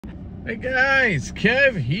Hey guys,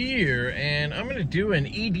 Kev here, and I'm going to do an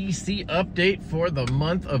EDC update for the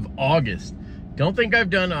month of August. Don't think I've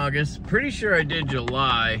done August. Pretty sure I did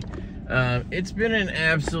July. It's been an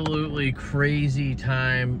absolutely crazy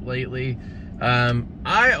time lately.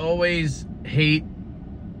 I always hate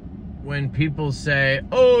when people say,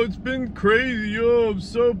 oh, it's been crazy, oh, I'm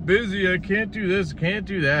so busy, I can't do this, can't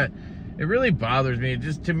do that. It really bothers me. It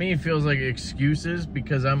just, to me, feels like excuses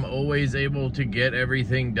because I'm always able to get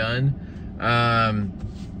everything done.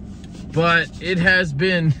 But it has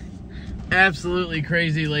been absolutely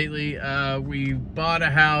crazy lately. We bought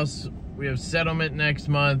a house. We have settlement next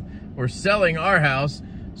month. We're selling our house,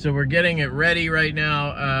 so we're getting it ready right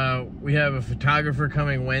now. We have a photographer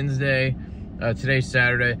coming Wednesday. Today's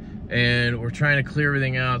Saturday. And we're trying to clear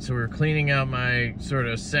everything out. So we're cleaning out my sort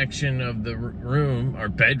of section of the room, our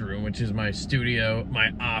bedroom, which is my studio,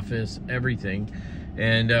 my office, everything.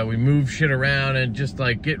 And we move shit around and just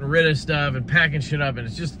like getting rid of stuff and packing shit up. And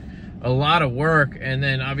it's just a lot of work. And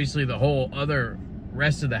then obviously the whole other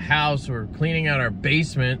rest of the house, we're cleaning out our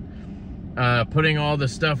basement, putting all the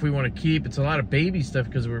stuff we want to keep. It's a lot of baby stuff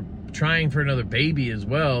because we're trying for another baby as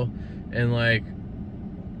well. And like,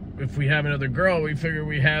 if we have another girl, we figure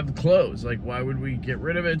we have the clothes. Like, why would we get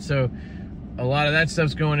rid of it? So a lot of that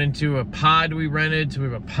stuff's going into a pod we rented. So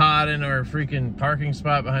we have a pod in our freaking parking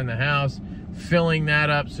spot behind the house, filling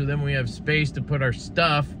that up so then we have space to put our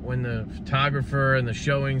stuff when the photographer and the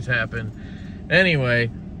showings happen.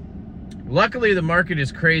 Anyway, luckily the market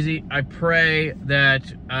is crazy. I pray that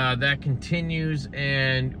that continues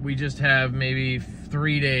and we just have maybe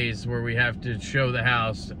 3 days where we have to show the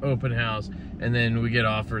house, open house, and then we get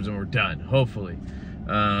offers and we're done, hopefully.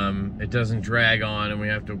 It doesn't drag on and we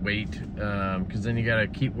have to wait, because then you gotta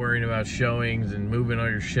keep worrying about showings and moving all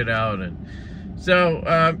your shit out. And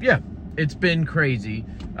so, yeah, it's been crazy.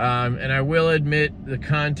 And I will admit the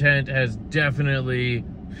content has definitely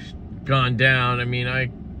gone down. I mean,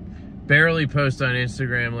 I barely post on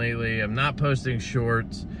Instagram lately. I'm not posting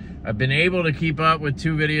shorts. I've been able to keep up with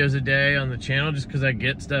 2 videos a day on the channel just because I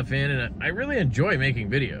get stuff in, and I really enjoy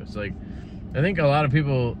making videos. Like, I think a lot of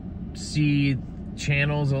people see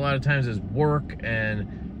channels a lot of times as work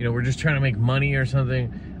and, you know, we're just trying to make money or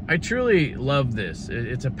something. I truly love this.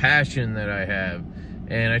 It's a passion that I have,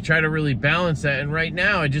 and I try to really balance that. And right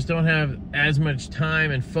now I just don't have as much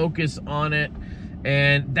time and focus on it,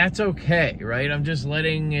 and that's okay, right? I'm just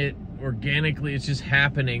letting it organically, it's just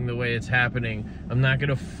happening the way it's happening. I'm not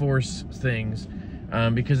gonna force things,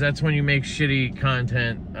 because that's when you make shitty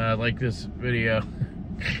content like this video.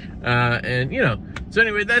 And you know, so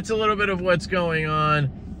anyway, that's a little bit of what's going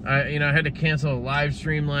on. You know, I had to cancel a live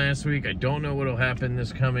stream last week. I don't know what'll happen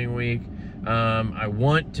this coming week. I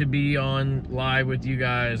want to be on live with you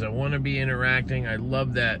guys. I want to be interacting. I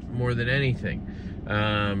love that more than anything.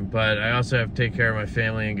 But I also have to take care of my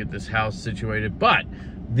family and get this house situated. But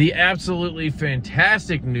the absolutely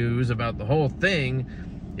fantastic news about the whole thing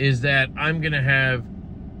is that I'm gonna have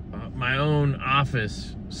my own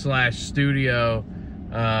office / studio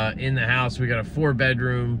in the house. We got a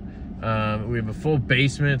 4-bedroom. We have a full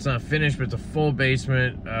basement. It's not finished, but it's a full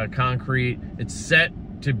basement, concrete. It's set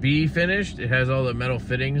to be finished. It has all the metal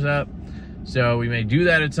fittings up. So we may do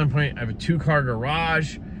that at some point. I have a 2-car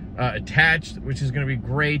garage attached, which is gonna be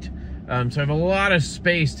great. So I have a lot of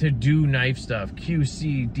space to do knife stuff,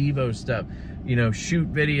 QC, Divo stuff, you know,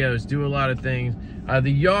 shoot videos, do a lot of things.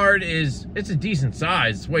 The yard it's a decent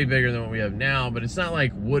size. It's way bigger than what we have now, but it's not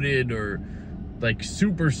like wooded or like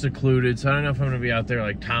super secluded. So I don't know if I'm gonna be out there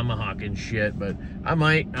like tomahawking shit, but I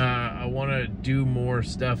might. I wanna do more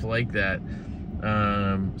stuff like that.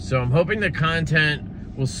 So I'm hoping the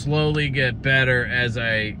content will slowly get better as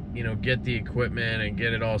I, you know, get the equipment and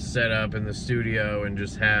get it all set up in the studio and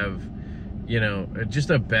just have, you know, just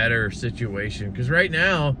a better situation. Because right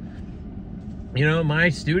now, you know, my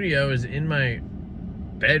studio is in my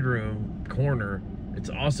bedroom corner. It's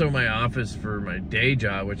also my office for my day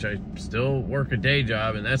job, which I still work a day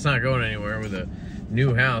job, and that's not going anywhere with a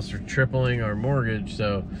new house. We're tripling our mortgage,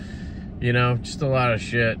 so, you know, just a lot of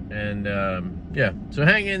shit. And yeah, so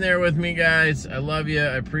hang in there with me, guys. I love you.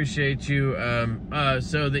 I appreciate you.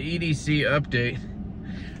 So the EDC update,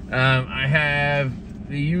 I have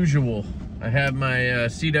the usual. I have my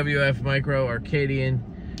CWF Micro Arcadian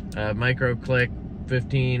Micro Click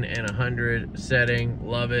 15 and 100 setting.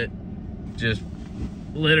 Love it. Just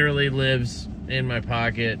literally lives in my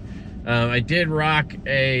pocket. I did rock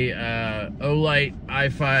a Olight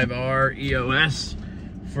i5R EOS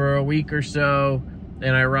for a week or so,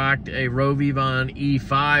 and I rocked a Rovivon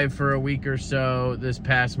E5 for a week or so this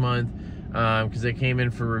past month. because they came in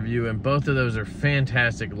for review, and both of those are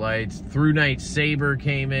fantastic lights. Through Night Saber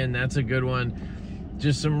came in, that's a good one.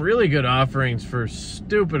 Just some really good offerings for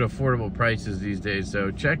stupid affordable prices these days, so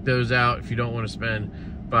check those out if you don't want to spend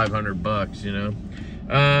 500 bucks, you know.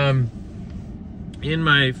 In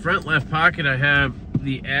my front left pocket, I have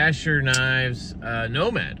the Asher Knives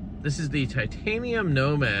Nomad. This is the titanium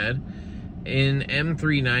Nomad in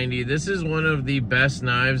M390. This is one of the best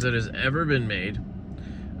knives that has ever been made.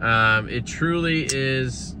 It truly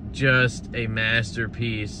is just a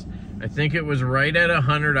masterpiece. I think it was right at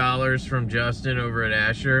 $100 from Justin over at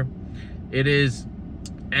Asher. It is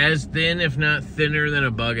as thin, if not thinner, than a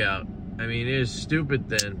bug out. I mean, it is stupid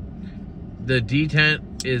thin. The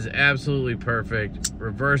detent is absolutely perfect.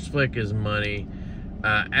 Reverse flick is money.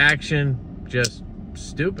 Action, just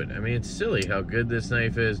stupid. I mean, it's silly how good this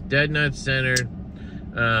knife is. Dead nut centered.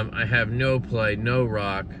 I have no play, no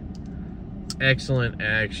rock. Excellent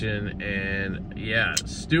action, and yeah,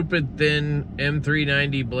 stupid thin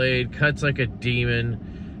M390 blade, cuts like a demon.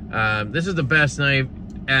 This is the best knife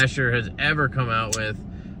Asher has ever come out with.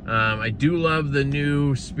 I do love the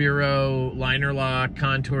new Spiro liner lock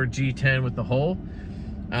contour G10 with the hole,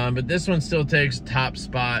 but this one still takes top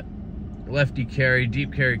spot. Lefty carry,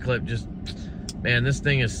 deep carry clip, just, man, this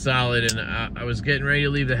thing is solid. And I was getting ready to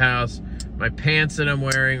leave the house. My pants that I'm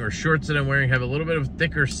wearing, or shorts that I'm wearing, have a little bit of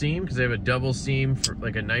thicker seam because they have a double seam for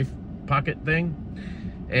like a knife pocket thing.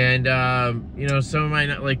 And you know, some of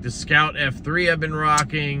my, like the Scout F3 I've been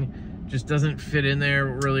rocking, just doesn't fit in there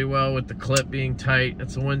really well with the clip being tight.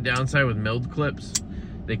 That's the one downside with milled clips.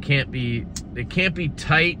 They can't be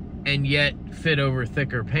tight and yet fit over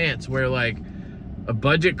thicker pants, where like a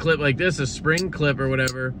budget clip like this, a spring clip or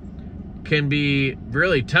whatever, can be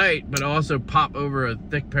really tight but also pop over a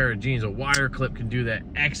thick pair of jeans. A wire clip can do that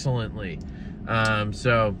excellently.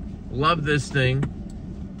 So love this thing.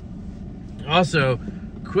 Also,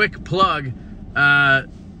 quick plug,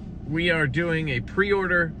 we are doing a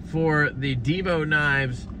pre-order for the Divo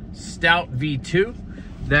Knives Stout V2.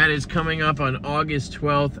 That is coming up on August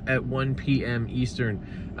 12th at 1 p.m.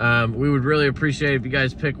 Eastern. We would really appreciate it if you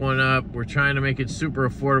guys pick one up. We're trying to make it super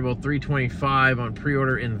affordable, $325 on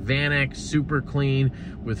pre-order in Vanek, super clean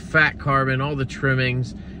with fat carbon, all the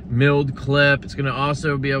trimmings, milled clip. It's gonna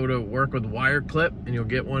also be able to work with wire clip, and you'll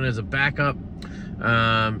get one as a backup.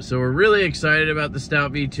 So we're really excited about the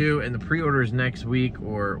Stout V2, and the pre-order is next week,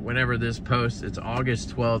 or whenever this posts. It's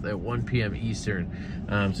August 12th at 1 p.m. Eastern.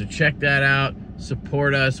 So check that out,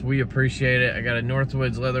 support us, we appreciate it. I got a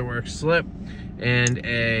Northwoods Leatherworks slip and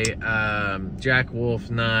a Jack Wolf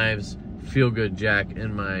Knives Feel Good Jack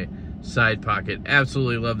in my side pocket.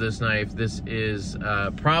 Absolutely love this knife. This is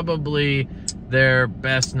probably their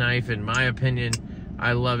best knife in my opinion.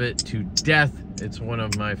 I love it to death. It's one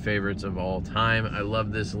of my favorites of all time. I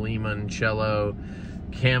love this limoncello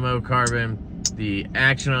camo carbon. The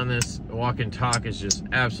action on this walk and talk is just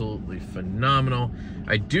absolutely phenomenal.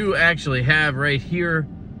 I do actually have right here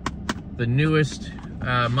the newest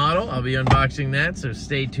model. I'll be unboxing that, so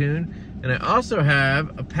stay tuned. And I also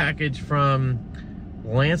have a package from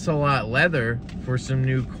Lancelot Leather for some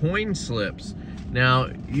new coin slips. Now,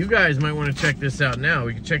 you guys might want to check this out now.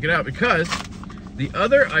 We can check it out because the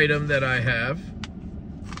other item that I have,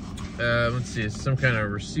 let's see, it's some kind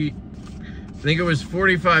of receipt. I think it was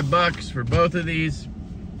 45 bucks for both of these.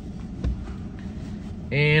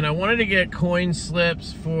 And I wanted to get coin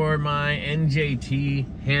slips for my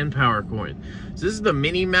NJT hand power coin. So this is the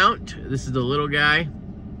mini mount. This is the little guy.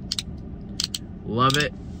 Love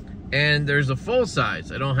it. And there's a full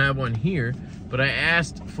size. I don't have one here, but I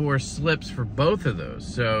asked for slips for both of those.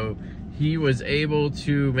 So he was able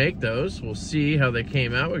to make those. We'll see how they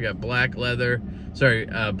came out. We got black leather, sorry,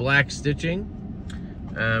 black stitching.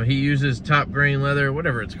 He uses top grain leather,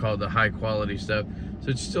 whatever it's called, the high quality stuff. So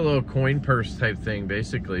it's just a little coin purse type thing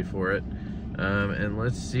basically for it. And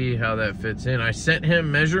let's see how that fits in. I sent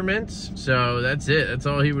him measurements, so that's it. That's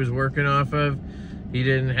all he was working off of. He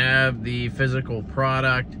didn't have the physical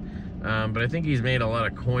product, but I think he's made a lot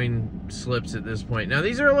of coin slips at this point. Now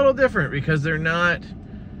these are a little different because they're not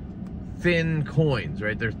thin coins,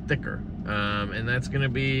 right? They're thicker, and that's gonna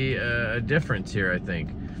be a difference here, I think.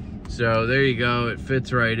 So there you go, it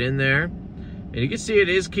fits right in there. And you can see it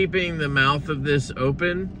is keeping the mouth of this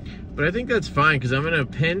open, but I think that's fine because I'm gonna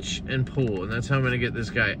pinch and pull, and that's how I'm gonna get this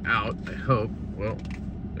guy out, I hope. Well,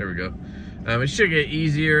 there we go. It should get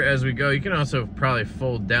easier as we go. You can also probably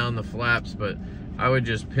fold down the flaps, but I would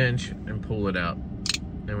just pinch and pull it out,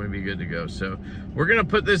 and we'd be good to go. So we're gonna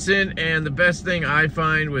put this in, and the best thing I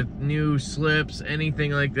find with new slips,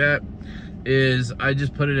 anything like that, is I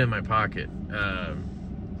just put it in my pocket.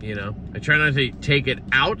 You know, I try not to take it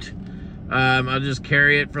out. I'll just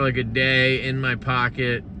carry it for like a day in my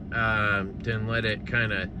pocket, then let it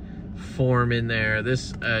kind of form in there.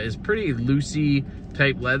 This is pretty loosey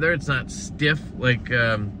type leather. It's not stiff like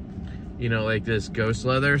you know, like this ghost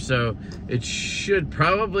leather, so it should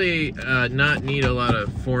probably not need a lot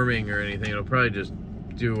of forming or anything. It'll probably just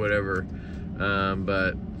do whatever.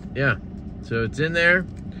 But yeah, so it's in there,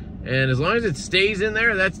 and as long as it stays in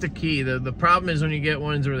there, that's the key. The problem is when you get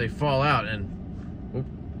ones where they fall out, and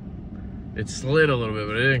it slid a little bit,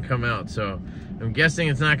 but it didn't come out. So I'm guessing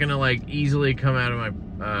it's not gonna like easily come out of my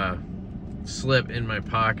slip in my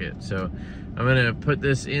pocket. So I'm gonna put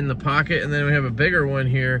this in the pocket, and then we have a bigger one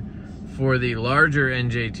here for the larger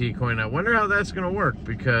NJT coin. I wonder how that's gonna work,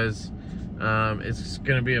 because it's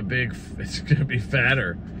gonna be it's gonna be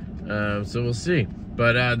fatter. So we'll see.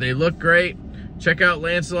 But they look great. Check out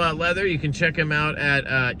Lancelot Leather. You can check them out at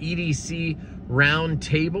EDC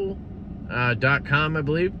Roundtable.com, I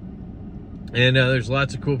believe. And there's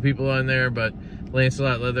lots of cool people on there, but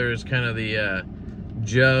Lancelot Leather is kind of the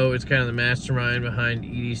Joe. It's kind of the mastermind behind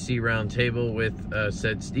EDC Roundtable with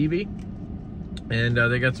said Stevie. And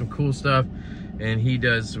they got some cool stuff, and he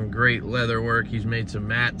does some great leather work. He's made some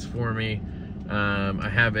mats for me. I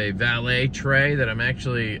have a valet tray that I'm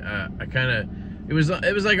actually, it was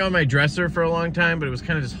like on my dresser for a long time, but it was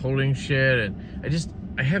kind of just holding shit, and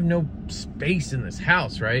I have no space in this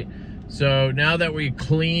house, right? So now that we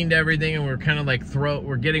cleaned everything and we're kind of like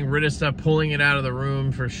we're getting rid of stuff, pulling it out of the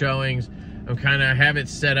room for showings, I'm kind of have it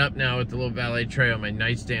set up now with the little valet tray on my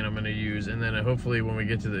nightstand I'm going to use, and then hopefully when we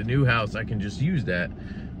get to the new house I can just use that.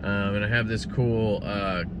 And I have this cool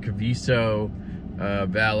Caviso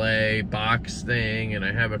valet box thing, and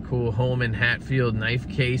I have a cool Holman Hatfield knife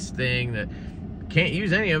case thing that can't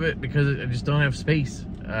use any of it because I just don't have space.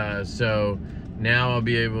 So now I'll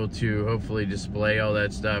be able to hopefully display all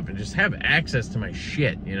that stuff and just have access to my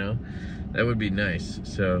shit, you know? That would be nice.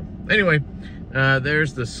 So anyway,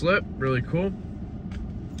 there's the slip, really cool.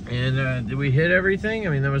 And did we hit everything? I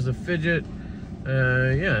mean, that was the fidget.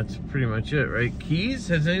 Yeah, that's pretty much it, right? Keys,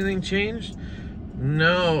 has anything changed?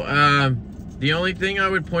 No. The only thing I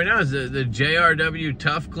would point out is the JRW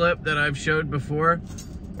Tough clip that I've showed before,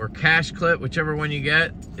 or Cash clip, whichever one you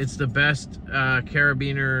get. It's the best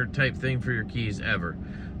carabiner type thing for your keys ever,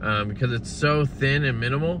 because it's so thin and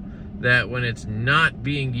minimal that when it's not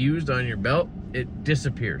being used on your belt, it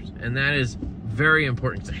disappears. And that is very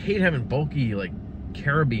important, because I hate having bulky like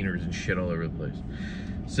carabiners and shit all over the place.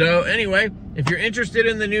 So anyway, if you're interested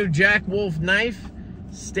in the new Jack Wolf knife,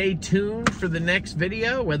 stay tuned for the next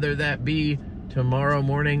video, whether that be tomorrow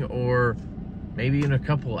morning or maybe in a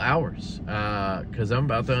couple hours, because I'm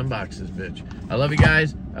about to unbox this bitch. I love you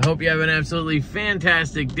guys. I hope you have an absolutely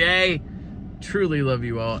fantastic day. Truly love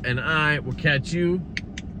you all, and I will catch you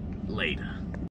later.